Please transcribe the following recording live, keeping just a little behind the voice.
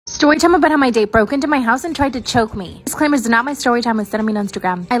Story time about how my date broke into my house and tried to choke me. Disclaimer is not my story time, instead of me on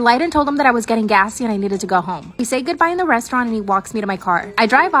Instagram. I lied and told him that I was getting gassy and I needed to go home. We say goodbye in the restaurant and he walks me to my car. I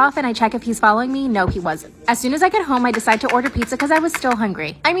drive off and I check if he's following me. No, he wasn't. As soon as I get home, I decide to order pizza because I was still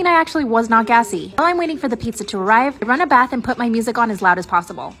hungry. I mean, I actually was not gassy. While I'm waiting for the pizza to arrive, I run a bath and put my music on as loud as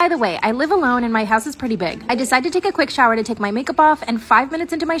possible. By the way, I live alone and my house is pretty big. I decide to take a quick shower to take my makeup off, and 5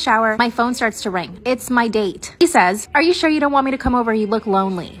 minutes into my shower, my phone starts to ring. It's my date. He says, "Are you sure you don't want me to come over? You look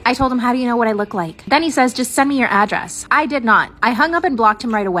lonely." I told him, "How do you know what I look like?" Then he says, "Just send me your address." I did not. I hung up and blocked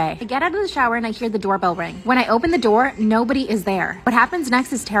him right away. I get out of the shower and I hear the doorbell ring. When I open the door, nobody is there. What happens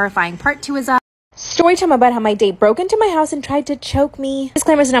next is terrifying. Part 2 is story time about how my date broke into my house and tried to choke me.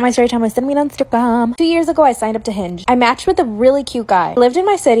 Disclaimer is not my story time, send me on Instagram. 2 years ago, I signed up to Hinge. I matched with a really cute guy. He lived in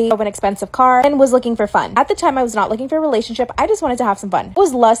my city, drove an expensive car, and was looking for fun. At the time, I was not looking for a relationship. I just wanted to have some fun. It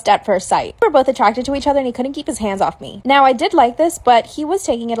was lust at first sight. We were both attracted to each other and he couldn't keep his hands off me. Now, I did like this, but he was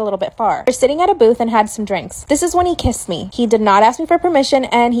taking it a little bit far. We were sitting at a booth and had some drinks. This is when he kissed me. He did not ask me for permission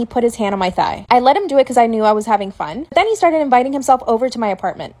and he put his hand on my thigh. I let him do it because I knew I was having fun. But then he started inviting himself over to my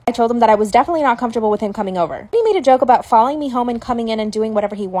apartment. I told him that I was definitely not comfortable with him coming over. He made a joke about following me home and coming in and doing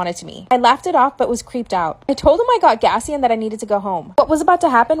whatever he wanted to me. I laughed it off but was creeped out. I told him I got gassy and that I needed to go home. What was about to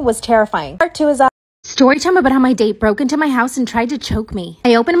happen was terrifying. Part 2 is story time about how my date broke into my house and tried to choke me.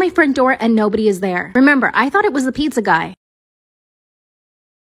 I opened my front door and nobody is there. Remember, I thought it was the pizza guy.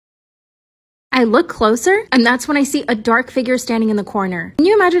 I look closer, and that's when I see a dark figure standing in the corner. Can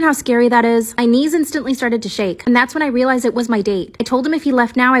you imagine how scary that is? My knees instantly started to shake, and that's when I realized it was my date. I told him if he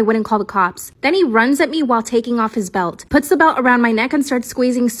left now, I wouldn't call the cops. Then he runs at me while taking off his belt, puts the belt around my neck and starts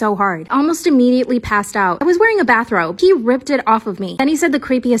squeezing so hard. Almost immediately passed out. I was wearing a bathrobe. He ripped it off of me. Then he said the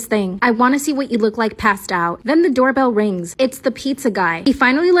creepiest thing: "I want to see what you look like passed out." Then the doorbell rings. It's the pizza guy. He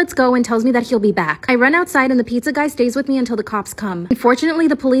finally lets go and tells me that he'll be back. I run outside and the pizza guy stays with me until the cops come. Unfortunately,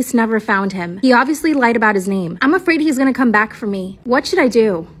 the police never found him. He obviously lied about his name. I'm afraid he's gonna come back for me. What should I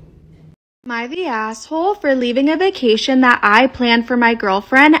do? Am I the asshole for leaving a vacation that I planned for my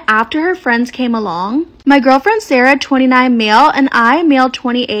girlfriend after her friends came along? My girlfriend Sarah, 29 male, and I, male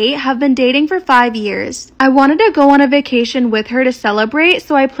 28, have been dating for 5 years. I wanted to go on a vacation with her to celebrate,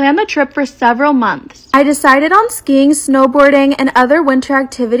 so I planned the trip for several months. I decided on skiing, snowboarding, and other winter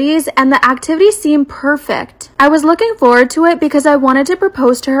activities, and the activities seemed perfect. I was looking forward to it because I wanted to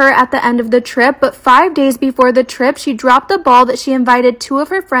propose to her at the end of the trip, but 5 days before the trip, she dropped the ball that she invited 2 of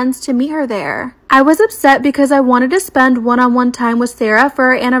her friends to meet her there. I was upset because I wanted to spend one-on-one time with Sarah for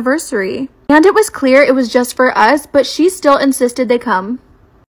our anniversary. And it was clear it was just for us, but she still insisted they come.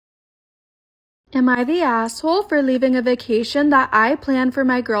 Am I the asshole for leaving a vacation that I planned for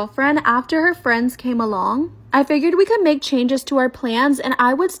my girlfriend after her friends came along? I figured we could make changes to our plans and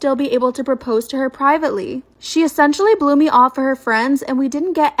I would still be able to propose to her privately. She essentially blew me off for her friends and we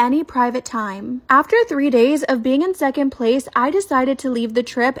didn't get any private time. After 3 days of being in second place, I decided to leave the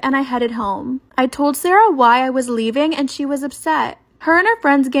trip and I headed home. I told Sarah why I was leaving and she was upset. Her and her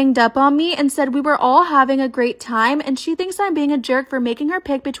friends ganged up on me and said we were all having a great time and she thinks I'm being a jerk for making her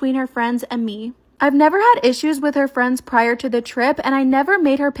pick between her friends and me. I've never had issues with her friends prior to the trip and I never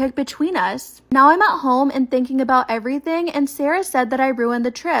made her pick between us. Now I'm at home and thinking about everything and Sarah said that I ruined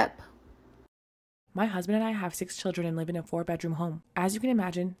the trip. My husband and I have 6 children and live in a 4-bedroom home. As you can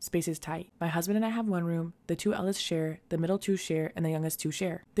imagine, space is tight. My husband and I have 1 room, the 2 eldest share, the middle 2 share, and the youngest 2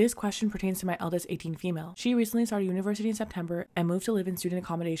 share. This question pertains to my eldest 18 female. She recently started university in September and moved to live in student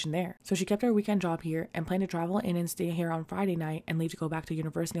accommodation there. So she kept her weekend job here and planned to travel in and stay here on Friday night and leave to go back to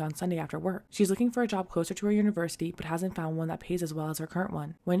university on Sunday after work. She's looking for a job closer to her university but hasn't found one that pays as well as her current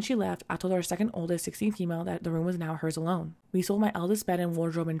one. When she left, I told our second oldest 16 female that the room was now hers alone. We sold my eldest bed and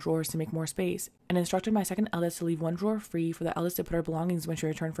wardrobe and drawers to make more space, and instructed my second eldest to leave 1 drawer free for the eldest to put her belongings when she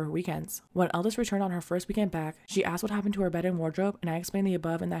returned for her weekends. When eldest returned on her first weekend back, she asked what happened to her bed and wardrobe, and I explained the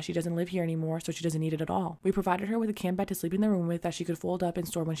above and that she doesn't live here anymore, so she doesn't need it at all. We provided her with a camp bed to sleep in the room with that she could fold up and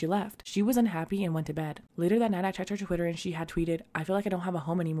store when she left. She was unhappy and went to bed. Later that night, I checked her Twitter and she had tweeted, "I feel like I don't have a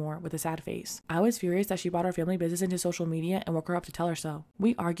home anymore," with a sad face. I was furious that she brought our family business into social media and woke her up to tell her so.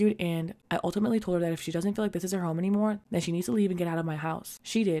 We argued and I ultimately told her that if she doesn't feel like this is her home anymore, then she needs to leave and get out of my house.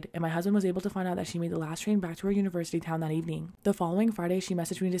 She did, and my husband was able to find out that she made the last train back to her university town that evening. The following Friday, she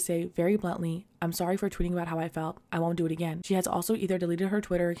messaged me to say, very bluntly, "I'm sorry for tweeting about how I felt. I won't do it again." She has also either deleted her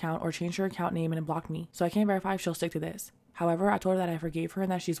Twitter account or changed her account name and blocked me, so I can't verify if she'll stick to this. However, I told her that I forgave her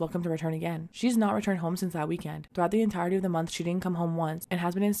and that she's welcome to return again. She's not returned home since that weekend. Throughout the entirety of the month, she didn't come home once and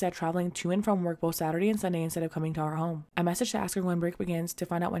has been instead traveling to and from work both Saturday and Sunday instead of coming to our home. I messaged to ask her when break begins to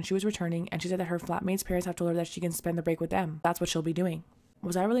find out when she was returning, and she said that her flatmate's parents have told her that she can spend the break with them. That's what she'll be doing.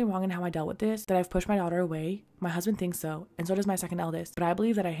 Was I really wrong in how I dealt with this? That I've pushed my daughter away? My husband thinks so, and so does my second eldest, but I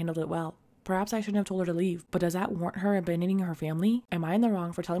believe that I handled it well. Perhaps I shouldn't have told her to leave, but does that warrant her abandoning her family? Am I in the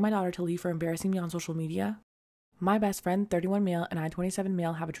wrong for telling my daughter to leave for embarrassing me on social media? My best friend, 31 male, and I, 27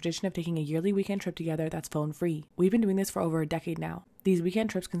 male, have a tradition of taking a yearly weekend trip together that's phone free. We've been doing this for over a decade now. These weekend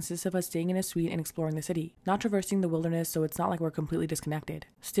trips consist of us staying in a suite and exploring the city, not traversing the wilderness, so it's not like we're completely disconnected.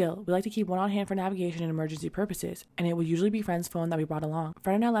 Still, we like to keep one on hand for navigation and emergency purposes, and it would usually be friend's phone that we brought along.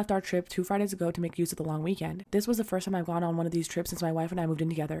 Fred and I left our trip 2 Fridays ago to make use of the long weekend. This was the first time I've gone on one of these trips since my wife and I moved in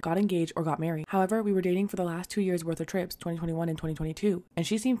together, got engaged, or got married. However, we were dating for the last 2 years worth of trips, 2021 and 2022, and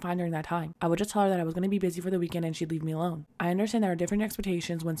she seemed fine during that time. I would just tell her that I was going to be busy for the weekend and she'd leave me alone. I understand there are different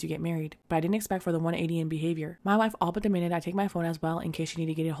expectations once you get married, but I didn't expect for the 180 in behavior. My wife all but demanded I take my phone as well in case she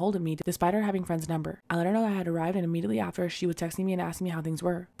needed to get a hold of me, despite her having Friend's number. I let her know I had arrived, and immediately after, she was texting me and asking me how things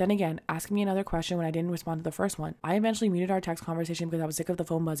were. Then again, asking me another question when I didn't respond to the first one. I eventually muted our text conversation because I was sick of the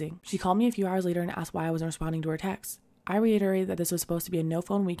phone buzzing. She called me a few hours later and asked why I wasn't responding to her texts. I reiterated that this was supposed to be a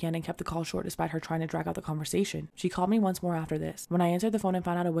no-phone weekend and kept the call short despite her trying to drag out the conversation. She called me once more after this. When I answered the phone and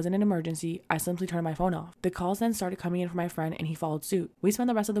found out it wasn't an emergency, I simply turned my phone off. The calls then started coming in from my friend and he followed suit. We spent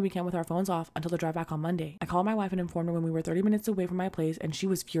the rest of the weekend with our phones off until the drive back on Monday. I called my wife and informed her when we were 30 minutes away from my place and she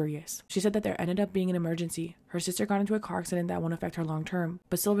was furious. She said that there ended up being an emergency. Her sister got into a car accident that won't affect her long term,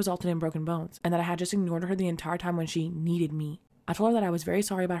 but still resulted in broken bones, and that I had just ignored her the entire time when she needed me. I told her that I was very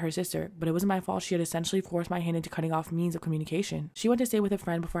sorry about her sister, but it wasn't my fault she had essentially forced my hand into cutting off means of communication. She went to stay with a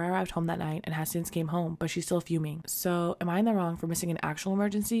friend before I arrived home that night and has since came home, but she's still fuming. So, am I in the wrong for missing an actual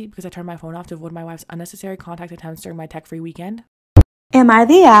emergency because I turned my phone off to avoid my wife's unnecessary contact attempts during my tech-free weekend? Am I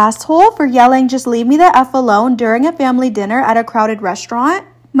the asshole for yelling "just leave me the F alone" during a family dinner at a crowded restaurant?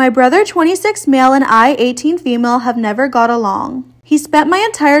 My brother, 26 male, and I, 18 female, have never got along. He spent my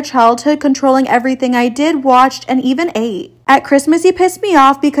entire childhood controlling everything I did, watched, and even ate. At Christmas, he pissed me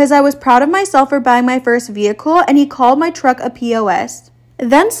off because I was proud of myself for buying my first vehicle, and he called my truck a POS.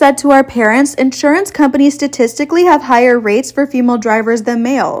 Then said to our parents, insurance companies statistically have higher rates for female drivers than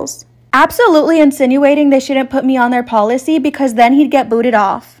males. Absolutely insinuating they shouldn't put me on their policy because then he'd get booted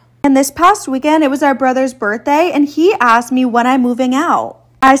off. And this past weekend, it was our brother's birthday, and he asked me when I'm moving out.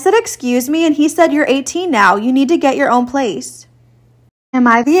 I said, excuse me, and he said, you're 18 now, you need to get your own place. Am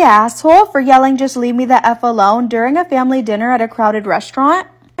I the asshole for yelling "just leave me the F alone" during a family dinner at a crowded restaurant?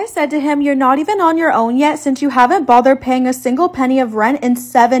 I said to him, you're not even on your own yet since you haven't bothered paying a single penny of rent in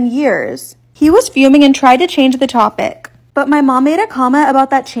 7 years. He was fuming and tried to change the topic. But my mom made a comment about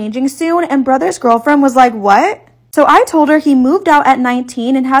that changing soon and brother's girlfriend was like, what? So I told her he moved out at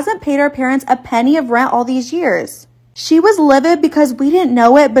 19 and hasn't paid our parents a penny of rent all these years. She was livid because we didn't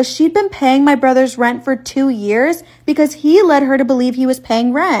know it, but she'd been paying my brother's rent for 2 years because he led her to believe he was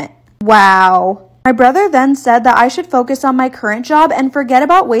paying rent. Wow. My brother then said that I should focus on my current job and forget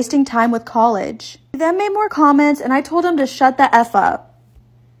about wasting time with college. He then made more comments and I told him to shut the F up.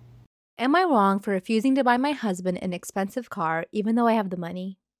 Am I wrong for refusing to buy my husband an expensive car even though I have the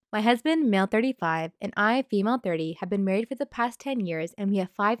money? My husband, male 35, and I, female 30, have been married for the past 10 years and we have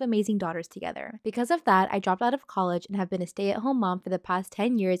 5 amazing daughters together. Because of that, I dropped out of college and have been a stay-at-home mom for the past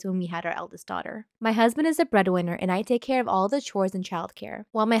 10 years when we had our eldest daughter. My husband is a breadwinner and I take care of all the chores and childcare.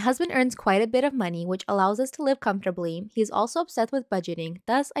 While my husband earns quite a bit of money, which allows us to live comfortably, he is also obsessed with budgeting,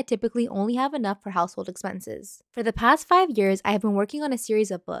 thus I typically only have enough for household expenses. For the past 5 years, I have been working on a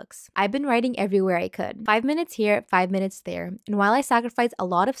series of books. I've been writing everywhere I could. 5 minutes here, 5 minutes there, and while I sacrifice a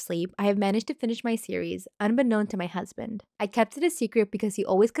lot of sleep, I have managed to finish my series, unbeknown to my husband. I kept it a secret because he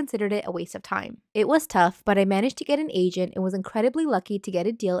always considered it a waste of time. It was tough, but I managed to get an agent and was incredibly lucky to get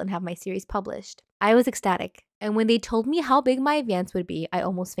a deal and have my series published. I was ecstatic. And when they told me how big my advance would be, I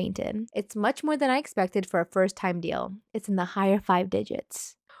almost fainted. It's much more than I expected for a first-time deal. It's in the higher 5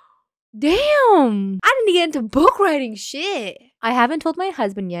 digits. Damn! I didn't get into book writing shit! I haven't told my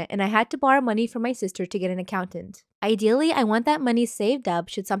husband yet, and I had to borrow money from my sister to get an accountant. Ideally, I want that money saved up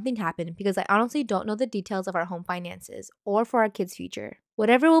should something happen because I honestly don't know the details of our home finances or for our kids' future.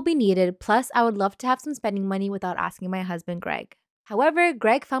 Whatever will be needed, plus I would love to have some spending money without asking my husband, Greg. However,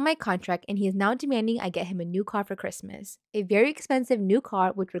 Greg found my contract and he is now demanding I get him a new car for Christmas. A very expensive new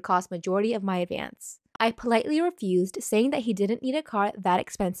car which would cost majority of my advance. I politely refused, saying that he didn't need a car that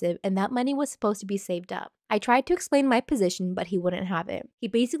expensive and that money was supposed to be saved up. I tried to explain my position, but he wouldn't have it. He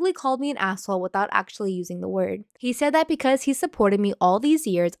basically called me an asshole without actually using the word. He said that because he supported me all these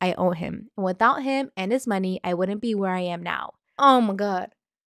years, I owe him. And without him and his money, I wouldn't be where I am now. Oh my god.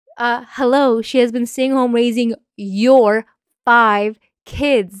 Hello, she has been staying home raising your 5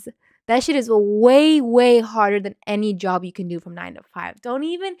 kids. That shit is way, way harder than any job you can do from 9 to 5. Don't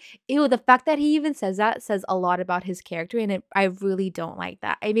even, ew, the fact that he even says that says a lot about his character, and I really don't like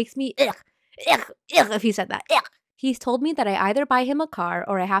that. It makes me, ugh, if he said that, ugh. He's told me that I either buy him a car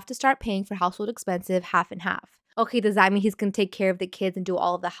or I have to start paying for household expenses half and half. Okay, does that mean he's going to take care of the kids and do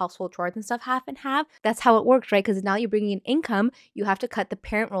all of the household chores and stuff half and half? That's how it works, right? Because now you're bringing in income, you have to cut the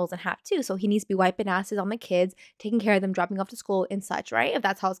parent roles in half too. So he needs to be wiping asses on the kids, taking care of them, dropping off to school and such, right? If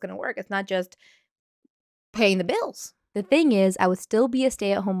that's how it's going to work. It's not just paying the bills. The thing is, I would still be a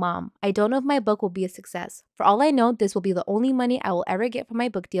stay-at-home mom. I don't know if my book will be a success. For all I know, this will be the only money I will ever get from my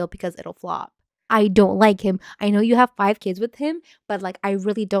book deal because it'll flop. I don't like him. I know you have 5 kids with him, but like I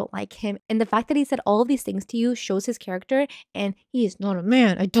really don't like him. And the fact that he said all of these things to you shows his character, and he is not a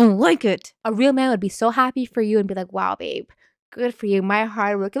man. I don't like it. A real man would be so happy for you and be like, wow, babe, good for you. My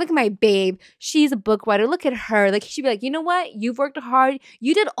hard work. Look at my babe. She's a book writer. Look at her. Like, he should be like, you know what? You've worked hard.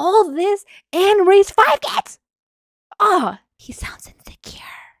 You did all this and raised 5 kids. Oh, he sounds insecure.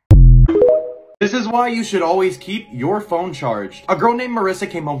 This is why you should always keep your phone charged. A girl named Marissa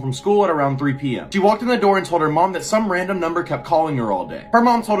came home from school at around 3 p.m. She walked in the door and told her mom that some random number kept calling her all day. Her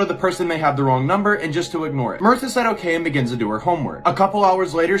mom told her the person may have the wrong number and just to ignore it. Marissa said okay and begins to do her homework. A couple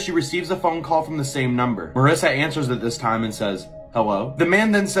hours later, she receives a phone call from the same number. Marissa answers it this time and says, hello? The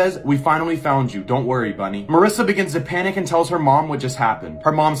man then says, we finally found you. Don't worry, bunny. Marissa begins to panic and tells her mom what just happened.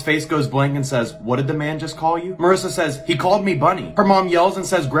 Her mom's face goes blank and says, what did the man just call you? Marissa says, he called me bunny. Her mom yells and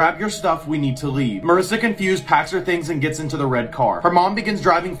says, grab your stuff, we need to leave. Marissa, confused, packs her things and gets into the red car. Her mom begins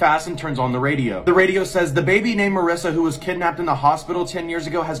driving fast and turns on the radio. The radio says, the baby named Marissa who was kidnapped in the hospital 10 years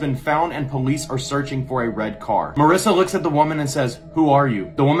ago has been found and police are searching for a red car. Marissa looks at the woman and says, who are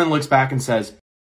you? The woman looks back and says,